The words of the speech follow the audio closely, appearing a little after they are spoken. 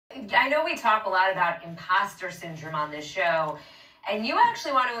I know we talk a lot about imposter syndrome on this show, and you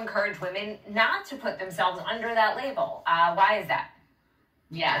actually want to encourage women not to put themselves under that label. Why is that?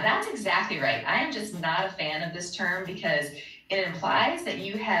 Yeah, that's exactly right. I am just not a fan of this term because it implies that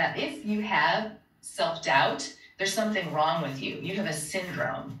if you have self-doubt, there's something wrong with you. You have a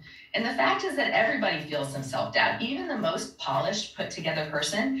syndrome. And the fact is that everybody feels some self-doubt, even the most polished, put together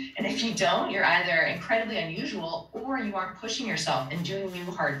person. And if you don't, you're either incredibly unusual or you aren't pushing yourself and doing new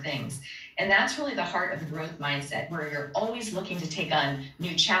hard things. And that's really the heart of the growth mindset, where you're always looking to take on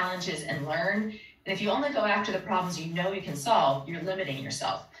new challenges and learn. And if you only go after the problems you know you can solve, you're limiting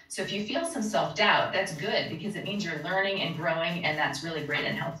yourself. So if you feel some self-doubt, that's good because it means you're learning and growing, and that's really great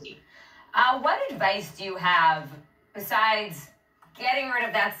and healthy. What advice do you have besides getting rid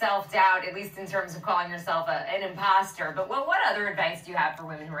of that self-doubt, at least in terms of calling yourself an imposter? But what other advice do you have for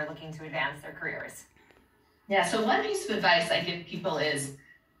women who are looking to advance their careers? Yeah, so one piece of advice I give people is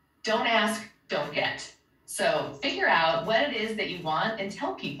don't ask, don't get. So figure out what it is that you want and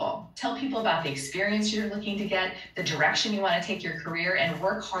tell people. Tell people about the experience you're looking to get, the direction you want to take your career, and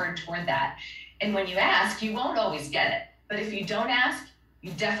work hard toward that. And when you ask, you won't always get it. But if you don't ask,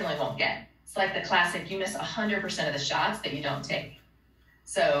 you definitely won't get it. It's like the classic, you miss 100% of the shots that you don't take.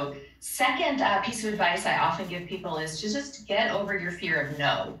 So second piece of advice I often give people is just get over your fear of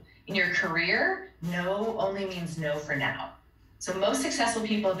no. In your career, no only means no for now. So most successful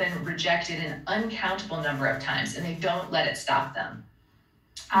people have been rejected an uncountable number of times, and they don't let it stop them.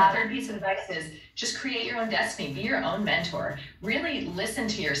 Third piece of advice is just create your own destiny, be your own mentor. Really listen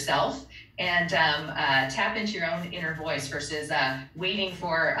to yourself and tap into your own inner voice versus waiting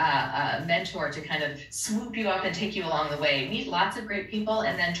for a mentor to kind of swoop you up and take you along the way. Meet lots of great people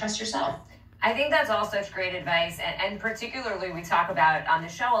and then trust yourself. I think that's all such great advice, and particularly we talk about on the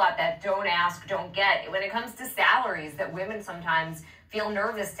show a lot that don't ask, don't get. When it comes to salaries, that women sometimes feel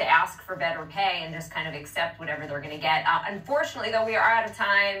nervous to ask for better pay and just kind of accept whatever they're going to get. Unfortunately, though, we are out of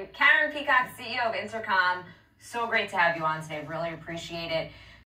time. Karen Peacock, CEO of Intercom, so great to have you on today. Really appreciate it.